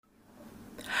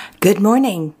Good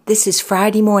morning. This is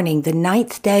Friday morning, the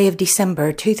 9th day of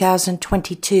December,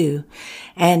 2022.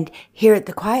 And here at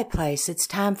the Quiet Place, it's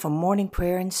time for morning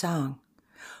prayer and song.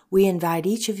 We invite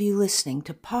each of you listening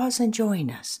to pause and join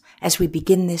us as we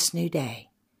begin this new day,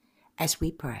 as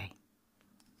we pray.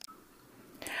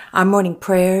 Our morning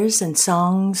prayers and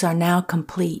songs are now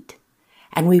complete,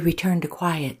 and we return to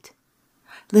quiet,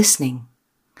 listening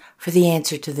for the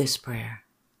answer to this prayer.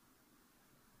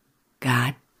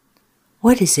 God,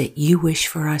 what is it you wish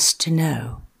for us to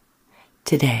know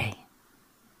today?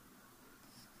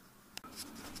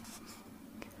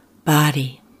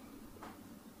 Body,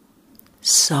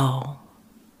 soul,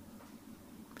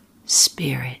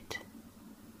 spirit.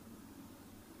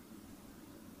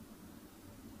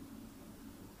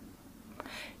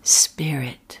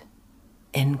 Spirit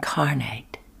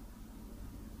incarnate.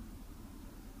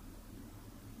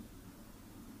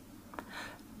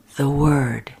 The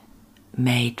Word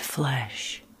made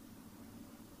flesh.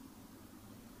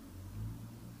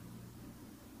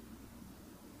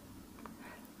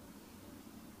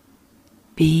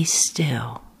 Be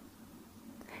still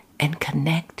and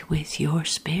connect with your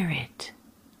spirit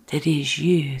that is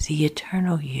you, the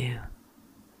eternal you.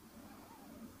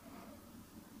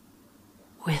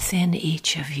 Within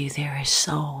each of you there is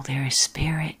soul, there is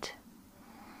spirit.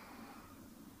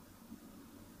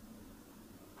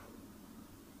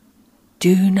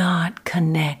 Do not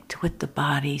connect with the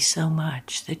body so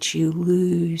much that you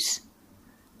lose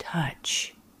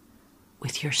touch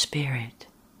with your spirit.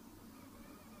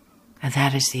 And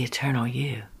that is the eternal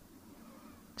you.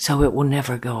 So it will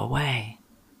never go away.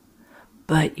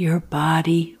 But your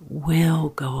body will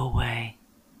go away.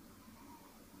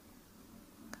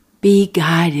 Be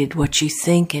guided what you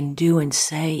think and do and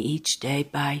say each day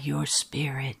by your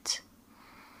spirit.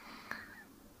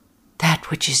 That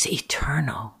which is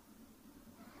eternal.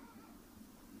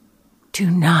 Do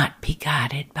not be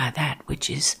guided by that which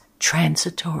is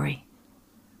transitory,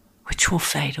 which will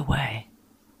fade away.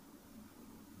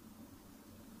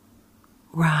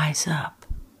 Rise up.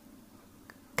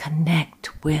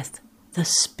 Connect with the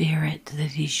spirit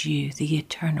that is you, the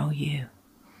eternal you.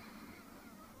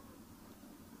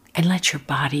 And let your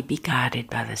body be guided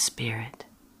by the Spirit.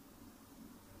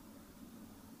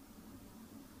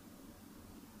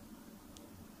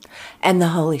 And the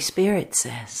Holy Spirit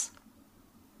says,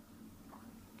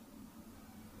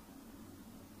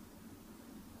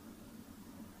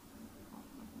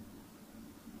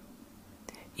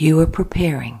 you are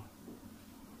preparing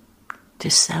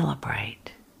to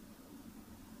celebrate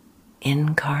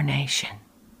incarnation.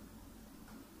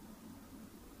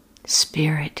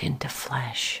 Spirit into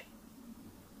flesh,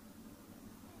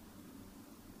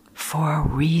 for a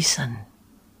reason,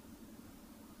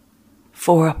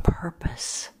 for a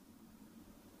purpose,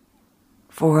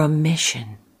 for a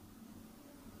mission.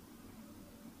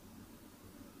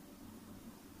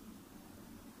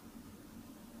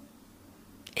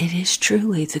 It is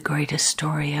truly the greatest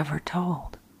story ever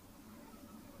told.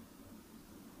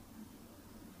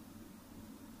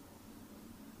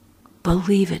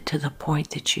 Believe it to the point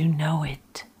that you know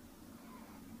it.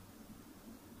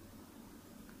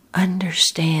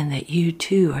 Understand that you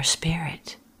too are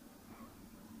spirit,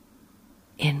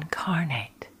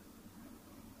 incarnate.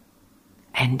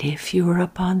 And if you are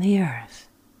upon the earth,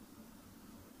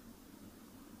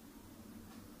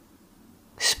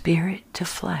 spirit to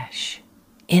flesh,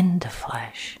 into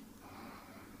flesh,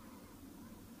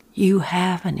 you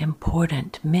have an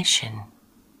important mission.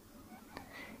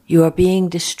 You are being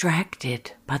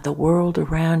distracted by the world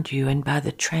around you and by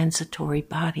the transitory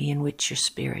body in which your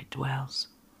spirit dwells.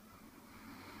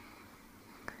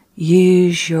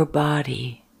 Use your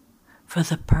body for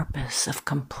the purpose of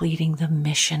completing the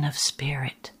mission of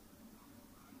spirit.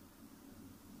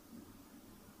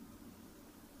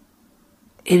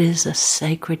 It is a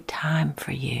sacred time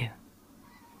for you.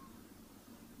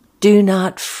 Do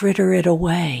not fritter it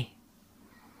away.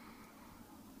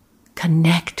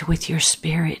 Connect with your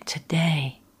spirit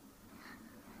today.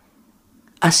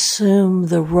 Assume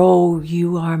the role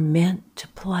you are meant to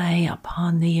play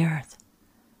upon the earth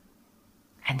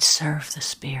and serve the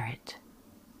spirit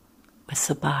with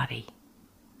the body,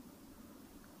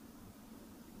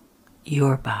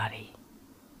 your body.